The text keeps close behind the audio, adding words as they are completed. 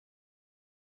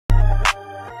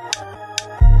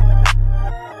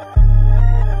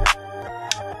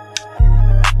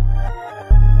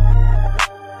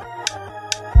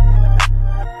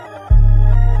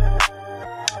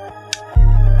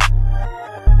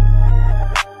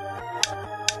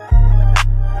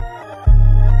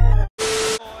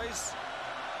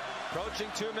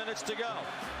minutes to go.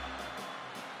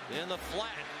 In the flat.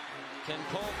 Can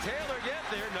Cole Taylor get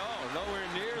there? No, nowhere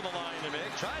near the line to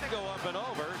make. Tried to go up and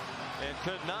over and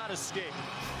could not escape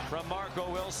from Marco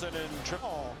Wilson and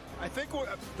I think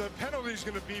what the penalty is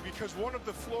going to be because one of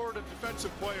the Florida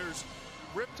defensive players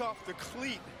ripped off the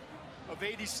cleat of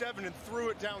 87 and threw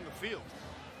it down the field.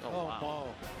 Oh, wow.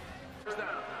 I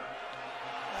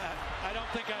don't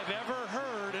think I've ever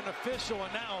heard an official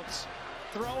announce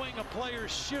throwing a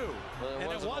player's shoe. Well,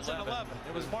 and it wasn't 11.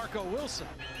 It was Marco Wilson.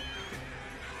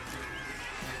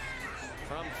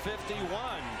 From 51,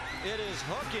 it is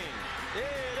hooking.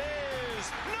 It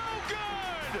is no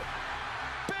good!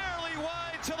 Barely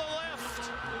wide to the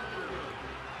left.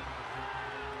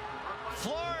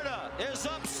 Florida is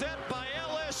upset by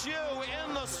LSU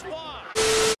in the swamp.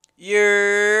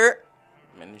 Yeah.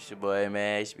 Man, it's your boy,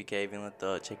 man. HBK feeling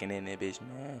thought checking in that bitch,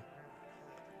 man.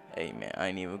 Hey, man, I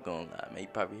ain't even gonna lie, man. You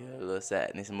probably heard a little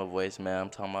sadness in my voice, man. I'm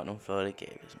talking about them Florida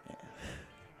Gators, man.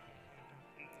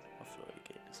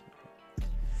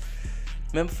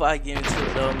 Man, before I get into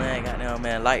it though, man, goddamn,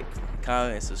 man, like,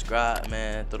 comment, subscribe,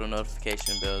 man, throw the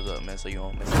notification bells up, man, so you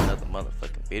won't miss another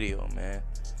motherfucking video, man.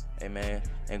 Hey, man,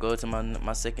 and go to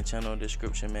my second channel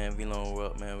description, man, VLONE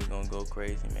World, man. We gonna go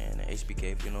crazy, man. The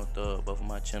HBK VLONE Thug, both of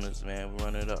my channels, man. We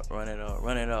run it up, run it up,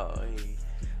 run it up. Hey.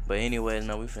 But anyways,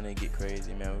 no, we finna get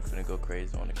crazy, man. We finna go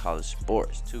crazy on the college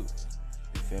sports too.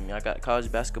 You feel me? I got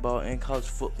college basketball and college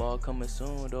football coming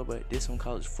soon though, but this some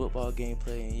college football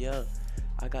gameplay, and yeah,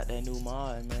 I got that new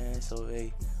mod, man. So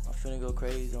hey, I'm finna go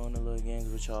crazy on the little games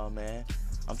with y'all, man.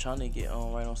 I'm trying to get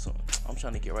right on some. I'm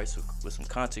trying to get right with some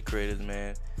content creators,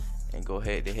 man, and go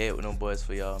head to head with them boys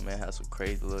for y'all, man. Have some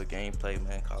crazy little gameplay,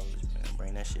 man. College, man,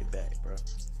 bring that shit back, bro.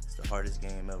 It's the hardest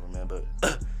game ever, man. But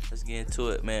let's get into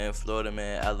it, man. Florida,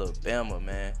 man. Alabama,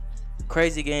 man.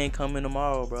 Crazy game coming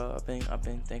tomorrow, bro. I've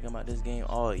been thinking about this game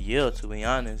all year, to be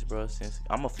honest, bro. Since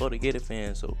I'm a Florida Gator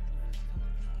fan, so.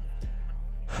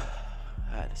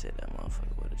 I had to say that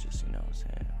motherfucker would have just, you know what I'm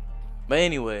saying. But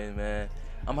anyway, man,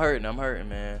 I'm hurting,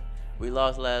 man. We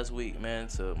lost last week, man,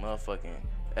 to motherfucking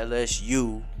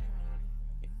LSU.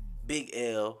 Big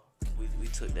L. We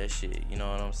took that shit, you know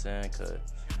what I'm saying? Cause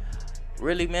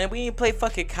really, man, we ain't play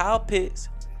fucking Kyle Pitts.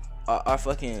 Our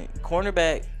fucking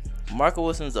cornerback, Marco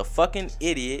Wilson's a fucking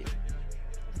idiot.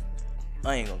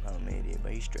 I ain't gonna call him an idiot,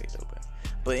 but he's straight though, bro.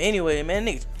 But anyway, man,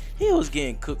 nigga, he was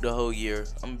getting cooked the whole year.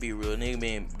 I'm gonna be real, nigga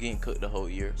been getting cooked the whole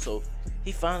year. So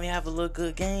he finally have a little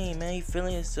good game, man. He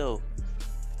feeling himself.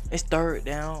 It's third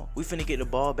down. We finna get the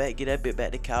ball back, get that bit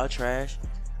back to Kyle Trash.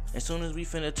 As soon as we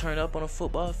finna turn up on the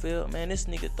football field, man, this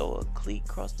nigga throw a cleat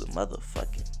across the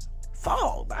motherfucking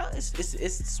fog, bro.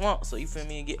 It's swamp, so you feel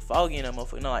me? And get foggy in that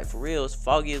motherfucker. No, like for real, it's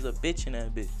foggy as a bitch in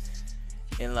that bitch.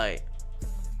 And like,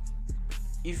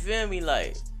 you feel me?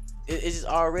 Like, it's just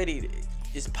already.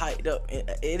 It's piped up. It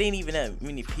ain't even that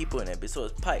many people in that bitch, so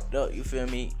it's piped up. You feel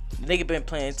me? Nigga been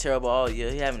playing terrible all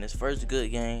year. He having his first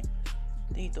good game.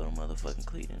 Then he throw the motherfucking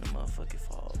cleat in the motherfucking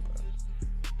fall, bro.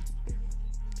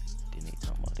 Then he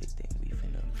talking about they think we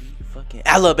finna beat fucking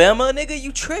Alabama, nigga.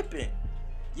 You tripping?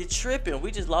 You tripping?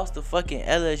 We just lost to fucking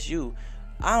LSU.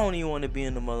 I don't even want to be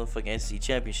in the motherfucking SEC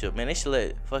championship, man. They should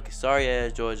let fucking sorry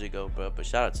ass Georgia go, bro. But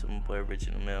shout out to my boy Rich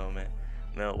in the Mail, man.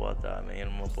 Mel Walter, man,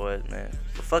 and my boys, man.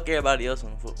 But fuck everybody else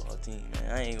on the football team,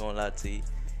 man. I ain't gonna lie to you.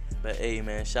 But hey,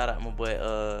 man, shout out my boy,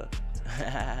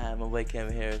 my boy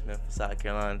Kevin Harris, man, from South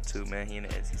Carolina too, man. He in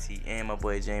the SEC, and my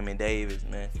boy Jamin Davis,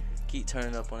 man. Keep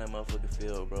turning up on that motherfucking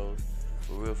field, bro.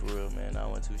 For real, man. I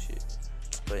want to shit.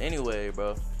 But anyway,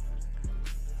 bro.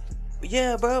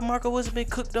 Yeah, bro. Marco wasn't been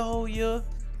cooked the whole year.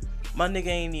 My nigga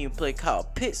ain't even play Kyle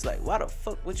Pitts. Like, why the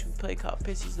fuck would you play Kyle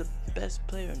Pitts? He's the best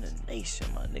player in the nation,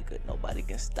 my nigga. Nobody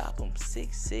can stop him.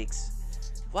 6'6",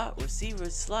 wide receiver,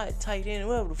 slide, tight end,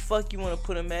 whatever the fuck you want to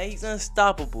put him at. He's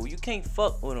unstoppable. You can't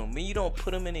fuck with him. Man, you don't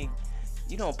put him in a,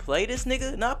 you don't play this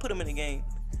nigga. Not put him in the game.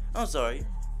 I'm sorry.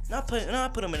 Not put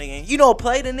him in the game. You don't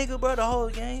play the nigga, bro, the whole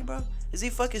game, bro. Is he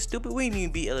fucking stupid? We didn't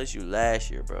even beat LSU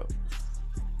last year, bro.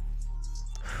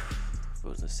 It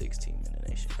was a 16-minute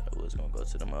nation, bro. We was gonna go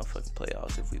to the motherfucking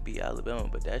playoffs if we beat Alabama,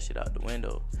 but that shit out the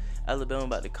window. Alabama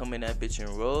about to come in that bitch and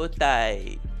roll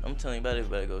tight. I'm telling you about it,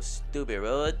 better go stupid,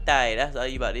 roll tight. That's all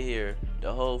you about to hear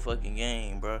the whole fucking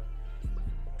game, bro.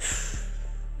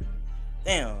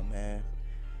 Damn, man.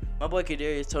 My boy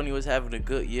Kadarius Toney was having a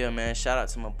good year, man. Shout out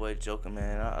to my boy Joker,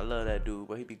 man. I love that dude,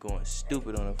 bro. He be going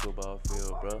stupid on the football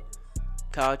field, bro.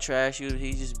 Kyle Trash,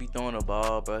 he just be throwing the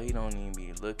ball, bro. He don't even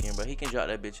be looking, bro. He can drop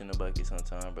that bitch in the bucket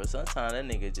sometime, bro. Sometimes that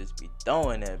nigga just be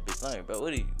throwing that bitch. Like, bro,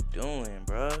 what are you doing,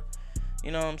 bro?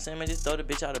 You know what I'm saying, man? Just throw the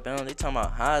bitch out of bounds. They talking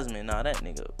about Heisman. Nah, that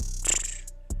nigga.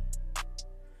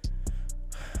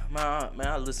 Man,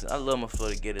 I love my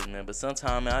Florida Gators, man. But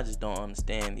sometimes, man, I just don't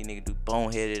understand. These niggas do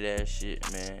boneheaded ass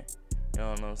shit, man. You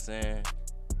know what I'm saying?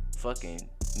 Fucking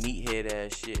meathead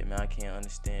ass shit, man. I can't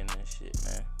understand that shit,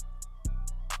 man.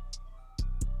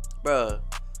 Bruh,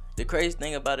 the crazy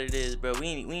thing about it is, bro, we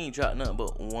ain't dropped nothing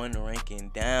but one ranking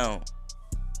down.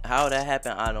 How that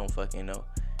happened, I don't fucking know.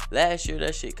 Last year,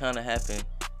 that shit kind of happened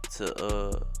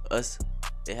to us.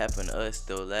 It happened to us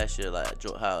though last year, like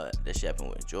how that shit happened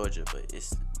with Georgia. But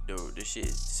it's the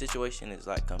situation is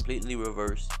like completely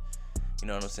reversed. You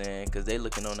know what I'm saying? Cause they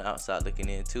looking on the outside looking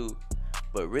in too.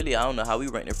 But really, I don't know how we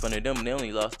ranked in front of them. They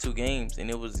only lost 2 games, and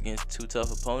it was against 2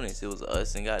 tough opponents. It was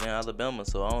us and goddamn Alabama.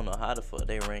 So I don't know how the fuck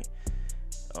they ranked.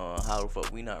 How the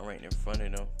fuck we not ranked in front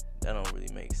of them? That don't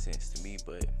really make sense to me.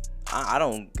 But I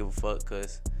don't give a fuck,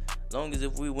 cause as long as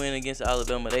if we win against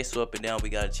Alabama, they swept it down, we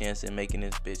got a chance in making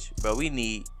this bitch. Bro, we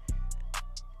need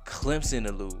Clemson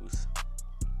to lose.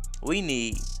 We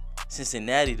need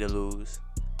Cincinnati to lose.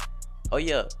 Oh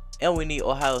yeah. And we need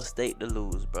Ohio State to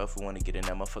lose, bro, if we want to get in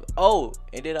that motherfucker. Oh,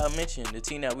 and did I mention the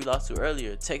team that we lost to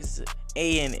earlier, Texas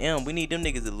A&M? We need them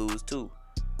niggas to lose too.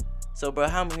 So, bro,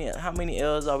 how many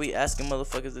L's are we asking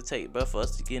motherfuckers to take, bro, for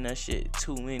us to get in that shit?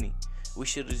 Too many. We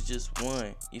should have just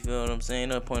won. You feel what I'm saying?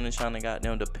 No point in trying to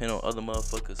goddamn depend on other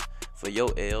motherfuckers for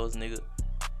your L's, nigga.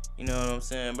 You know what I'm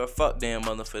saying, bro? Fuck damn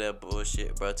mother for that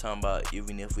bullshit, bro. Talking about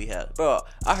even if we have, bro.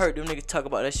 I heard them niggas talk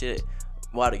about that shit.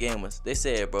 While the game was, they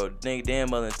said, bro, nigga, Dan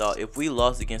Mullen thought if we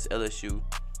lost against LSU,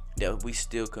 that we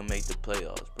still could make the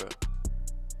playoffs, bro.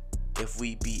 If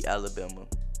we beat Alabama.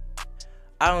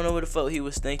 I don't know what the fuck he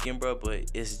was thinking, bro,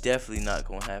 but it's definitely not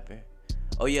gonna happen.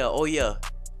 Oh yeah.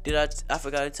 I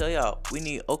forgot to tell y'all, we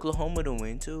need Oklahoma to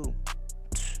win too.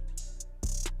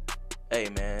 Hey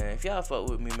man, if y'all fuck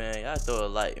with me, man, y'all throw a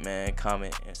like, man,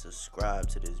 comment, and subscribe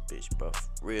to this bitch, bro. For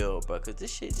real, bro, cause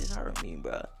this shit just hurt me,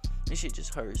 bro. This shit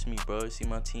just hurts me, bro. See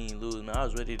my team lose, man. I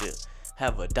was ready to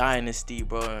have a dynasty,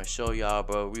 bro, and show y'all,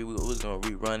 bro. We was gonna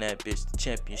rerun that bitch the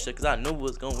championship, cause I knew we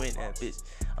was gonna win that bitch.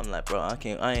 I'm like, bro,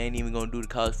 I ain't even gonna do the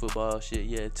college football shit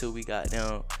yet until we got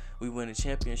down. We win the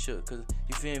championship, cause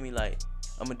you feel me? Like,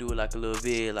 I'm gonna do it like a little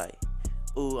vid, like,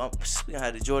 ooh, we gonna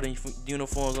have the Jordan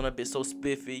uniforms on that bitch so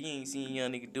spiffy. You ain't seen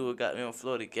young nigga do it, goddamn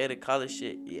Florida Gator college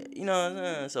shit. Yeah, you know what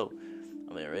I'm saying? So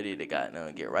I'm ready to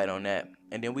goddamn get right on that,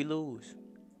 and then we lose.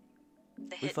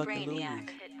 We fucking lose.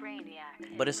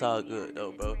 But it's all good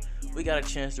though, bro. We got a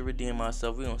chance to redeem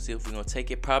ourselves. We gonna see if we gonna take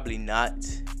it. Probably not.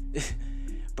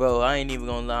 Bro, I ain't even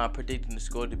gonna lie. I'm predicting the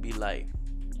score to be like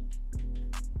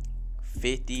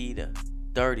 50 to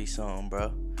 30 something,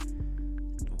 bro.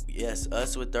 Yes,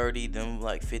 us with 30, them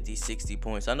like 50, 60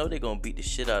 points. I know they gonna beat the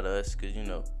shit out of us, cause you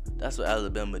know that's what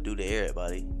Alabama do to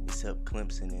everybody except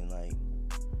Clemson and like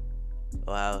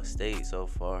Ohio State so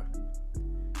far.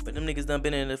 But them niggas done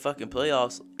been in the fucking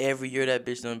playoffs every year that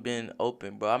bitch done been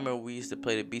open, bro. I remember we used to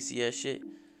play the BCS shit.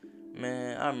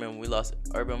 Man, I remember we lost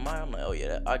Urban Meyer. I'm like, oh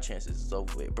yeah, our chances is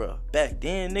over with, bro. Back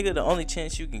then, nigga, the only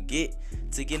chance you can get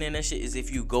to get in that shit is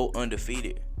if you go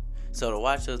undefeated. So to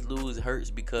watch us lose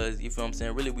hurts because, you feel what I'm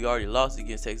saying, really we already lost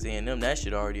against Texas A&M. That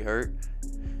shit already hurt.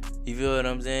 You feel what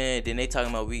I'm saying? Then they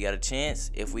talking about we got a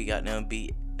chance if we got them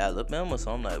beat Alabama.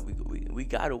 So I'm like, we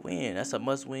gotta win. That's a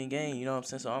must-win game. You know what I'm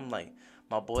saying? So I'm like,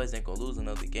 my boys ain't gonna lose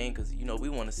another game because, you know, we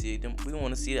want to see them. We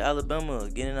want to see the Alabama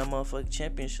get in that motherfucking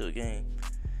championship game.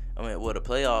 I mean, well, the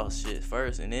playoff shit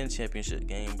first and then championship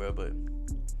game, bro. But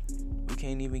we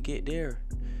can't even get there.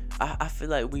 I feel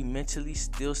like we mentally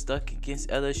still stuck against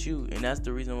LSU, and that's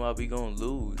the reason why we gonna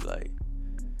lose. Like,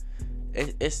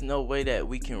 it's no way that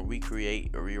we can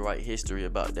recreate or rewrite history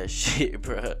about that shit,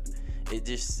 bro. It's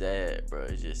just sad, bro.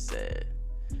 It's just sad,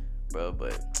 bro.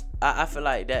 But I feel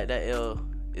like that L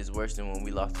is worse than when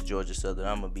we lost to Georgia Southern.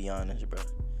 I'm gonna be honest, bro.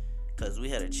 Cause we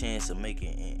had a chance of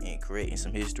making and creating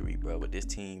some history, bro, with this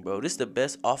team, bro. This is the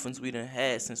best offense we done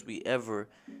had since we ever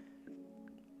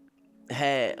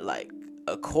had like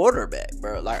a quarterback,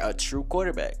 bro. Like a true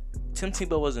quarterback. Tim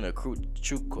Tebow wasn't a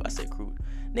true. I said crude.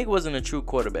 Nigga wasn't a true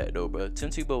quarterback though, bro.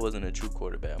 Tim Tebow wasn't a true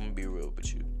quarterback. I'm gonna be real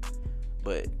with you.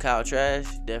 But Kyle Trash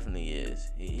definitely is.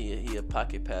 He a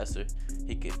pocket passer.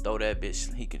 He could throw that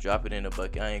bitch. He could drop it in the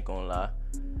bucket. I ain't gonna lie.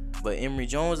 But Emory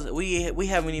Jones, we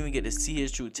haven't even get to see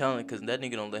his true talent because that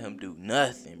nigga don't let him do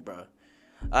nothing, bro.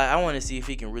 I want to see if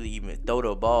he can really even throw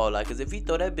the ball. Like, cause if he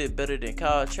throw that bit better than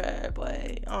Kyle Trash,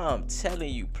 boy, I'm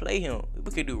telling you, play him. We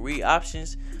could do read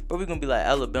options, but we gonna be like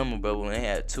Alabama, bro, when they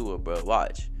had Tua, bro.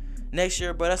 Watch. Next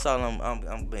year, bro, that's all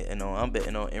I'm betting on. I'm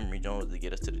betting on Emory Jones to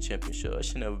get us to the championship. I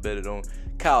should never bet on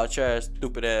Kyle Trash,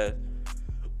 stupid ass.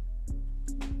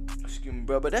 Excuse me,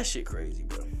 bro, but that shit crazy,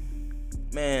 bro.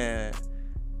 Man,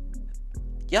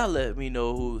 Y'all let me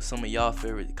know who some of y'all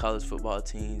favorite college football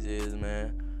teams is,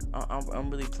 man. I'm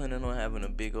really planning on having a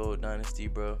big old dynasty,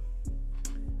 bro.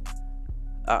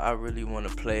 I really want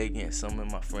to play against some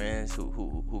of my friends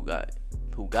who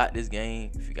got this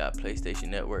game. If you got PlayStation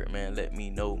Network, man, let me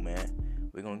know, man.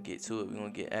 We're gonna get to it. We're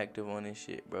gonna get active on this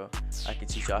shit, bro. I can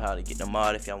teach y'all how to get the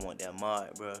mod if y'all want that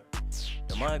mod, bro.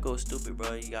 The mod goes stupid,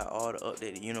 bro. You got all the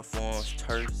updated uniforms,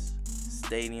 turfs,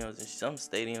 stadiums, and some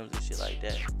stadiums and shit like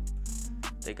that.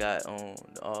 They got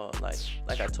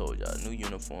like I told y'all, new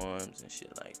uniforms and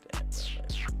shit like that, bro.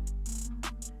 Like,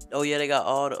 oh yeah, they got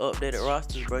all the updated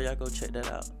rosters, bro. Y'all go check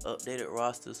that out. Updated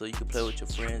rosters so you can play with your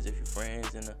friends if you're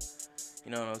friends in the, you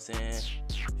know what I'm saying?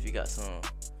 If you got some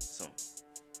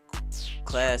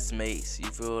classmates,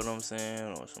 you feel what I'm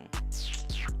saying, or some, I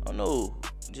don't know.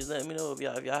 Just let me know if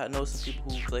y'all know some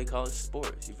people who play college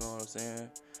sports. You feel what I'm saying?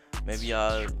 Maybe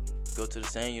y'all go to the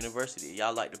same university.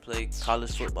 Y'all like to play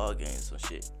college football games or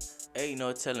shit. Ain't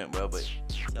no telling, bro, but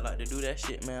y'all like to do that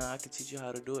shit, man. I can teach you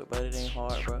how to do it, but it ain't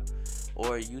hard, bro.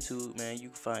 Or YouTube, man. You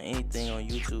can find anything on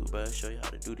YouTube, bro. Show you how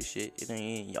to do the shit. It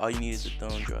ain't all you need is a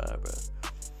thumb drive, bro.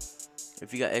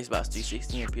 If you got Xbox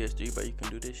 360 and PS3, bro, you can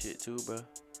do this shit too, bro.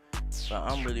 But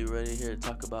I'm really ready here to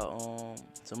talk about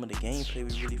some of the gameplay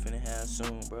we really finna have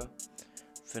soon, bro.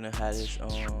 Finna have this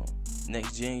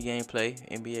next gen gameplay,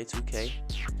 NBA 2K.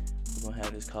 We're gonna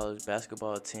have this college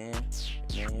basketball 10.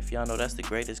 Man, if y'all know that's the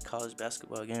greatest college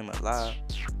basketball game alive. I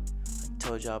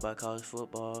told y'all about college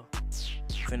football.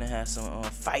 Finna have some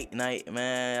fight night,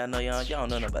 man. I know y'all don't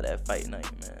know nothing about that fight night,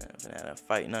 man. Finna have that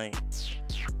fight night.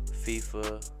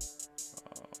 FIFA.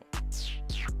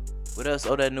 What else?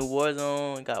 Oh, that new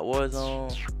Warzone. Got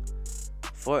Warzone.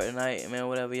 Fortnite, man.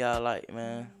 Whatever y'all like,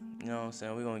 man. You know what I'm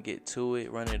saying? We're gonna get to it,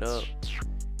 run it up.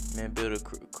 Man, build a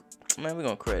man, we're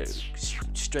gonna create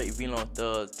straight VLONE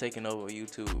thugs taking over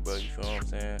YouTube, bro. You feel what I'm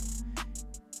saying?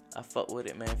 I fuck with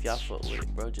it, man. If y'all fuck with it,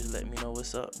 bro, just let me know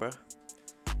what's up, bro.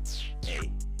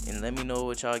 Hey, and let me know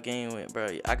what y'all game with, bro.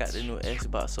 I got the new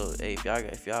Xbox, so hey, if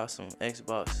y'all some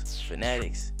Xbox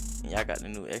fanatics and y'all got the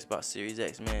new Xbox Series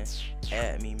X, man,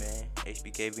 add me, man.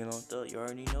 HBK VLONE thug, you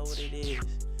already know what it is. You know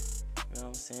what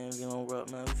I'm saying? VLONE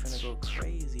World, man, we finna go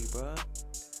crazy, bro.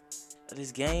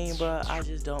 This game, bro, I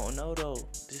just don't know though.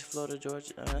 This Florida,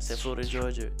 Georgia. I said Florida,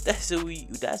 Georgia. That's who we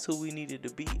needed to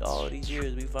beat all these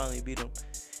years. We finally beat them,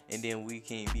 and then we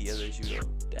can't beat LSU though.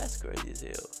 That's crazy as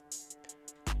hell.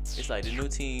 It's like the new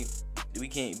team we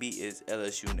can't beat is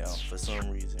LSU now for some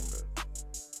reason,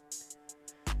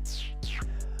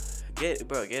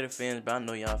 bro. Gator fans, bro, I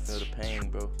know y'all feel the pain,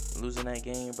 bro. Losing that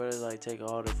game, bro, is like take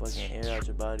all the fucking air out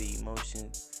your body,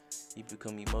 emotions. You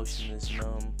become emotionless,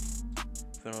 numb.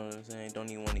 You know what I'm saying? Don't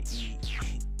even want to eat.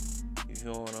 You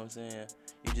feel what I'm saying?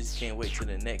 You just can't wait till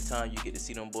the next time you get to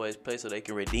see them boys play so they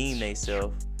can redeem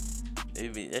themselves.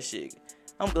 That shit.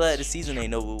 I'm glad the season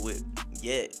ain't over with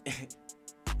yet.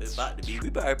 It's about to be.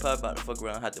 We probably about to fuck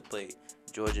around and have to play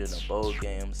Georgia in a bowl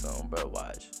game or something, bro.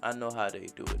 Watch. I know how they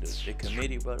do it. The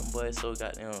committee, bro, them boys so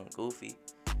goddamn goofy.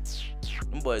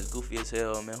 Them boys goofy as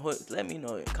hell, man. Let me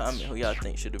know in the comment who y'all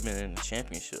think should have been in the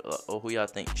championship, or who y'all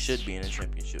think should be in the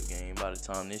championship game by the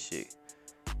time this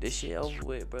shit over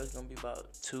with, bro. It's gonna be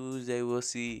about Tuesday. We'll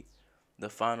see the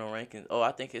final rankings. Oh,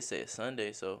 I think it said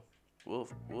Sunday, so we'll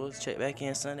check back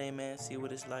in Sunday, man. See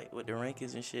what it's like with the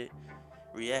rankings and shit,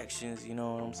 reactions. You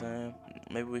know what I'm saying?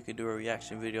 Maybe we could do a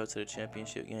reaction video to the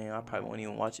championship game. I probably won't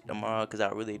even watch it tomorrow because I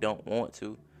really don't want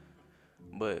to,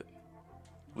 but.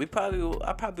 I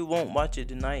probably won't watch it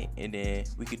tonight, and then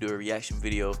we could do a reaction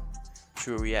video,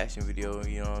 true reaction video,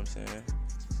 you know what I'm saying?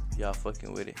 Y'all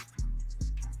fucking with it.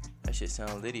 That shit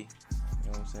sound litty,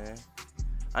 you know what I'm saying?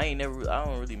 I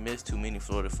don't really miss too many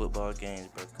Florida football games,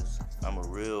 bro, cause I'm a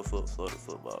real Florida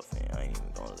football fan. I ain't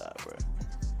even gonna lie, bro.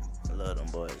 I love them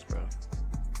boys, bro.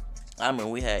 I remember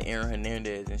we had Aaron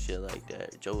Hernandez and shit like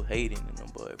that, Joe Hayden and them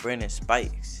boys, Brandon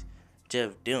Spikes,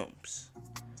 Jeff Demps,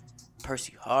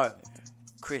 Percy Harvin,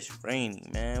 Chris Rainey,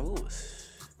 man, we was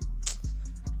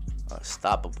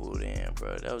unstoppable then,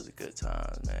 bro. That was a good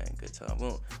time, man. Good time.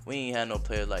 We ain't had no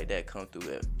players like that come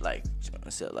through it, like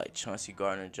Chauncey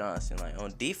Gardner-Johnson. Like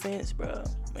on defense, bro,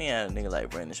 we ain't had a nigga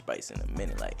like Brandon Spikes in a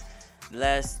minute. Like the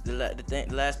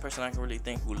last person I can really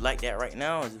think who like that right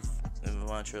now is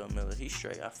Vontrell Miller. He's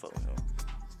straight. I fuck with him.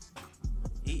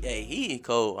 He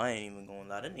cold. I ain't even gonna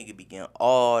lie. That nigga be getting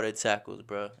all the tackles,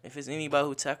 bro. If it's anybody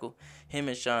who tackle him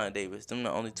and Sean Davis, them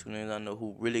the only two names I know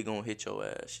who really gonna hit your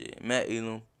ass. Shit. Matt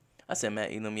Elam. I said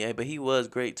Matt Elam, yeah, but he was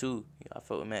great too. Yeah, I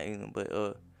fuck with Matt Elam, but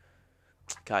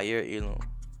Kyer Elam,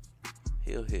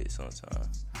 he'll hit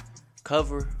sometimes.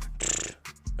 Cover,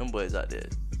 them boys out there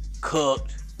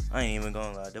cooked. I ain't even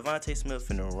gonna lie. Devontae Smith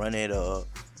finna run it up.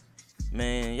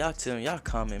 Man, y'all tell me, y'all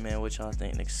comment, man, what y'all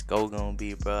think next score gonna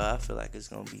be, bro. I feel like it's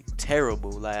gonna be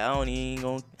terrible. Like, I ain't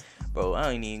even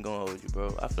gonna hold you,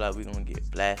 bro. I feel like we gonna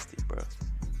get blasted, bro.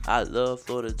 I love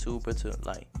Florida too, but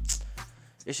like,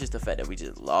 it's just the fact that we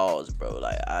just lost, bro.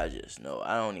 Like, I just know,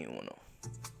 I don't even wanna,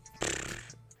 you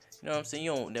know what I'm saying?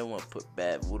 You don't never want to put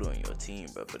bad voodoo on your team,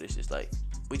 bro. But it's just like,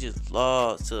 we just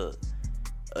lost to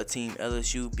a team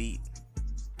LSU beat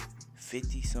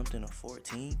 50-something or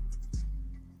 14.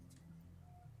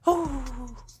 Ooh.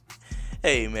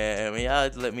 Hey, man,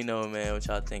 y'all let me know, man, what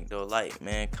y'all think, though. Like,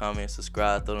 man, comment,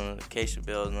 subscribe, throw the notification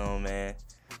bells on, man.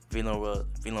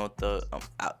 VLONE Thug, I'm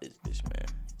out this bitch, man.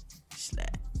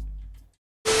 Slap.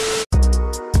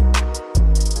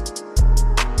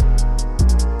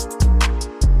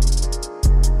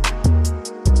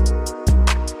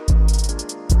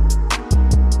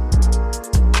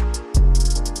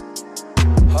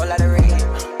 Whole lot of red,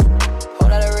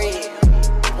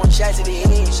 one shot to the head,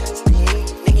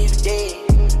 nigga you dead,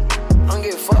 I don't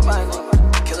give a fuck about a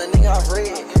nigga, kill a nigga off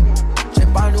red.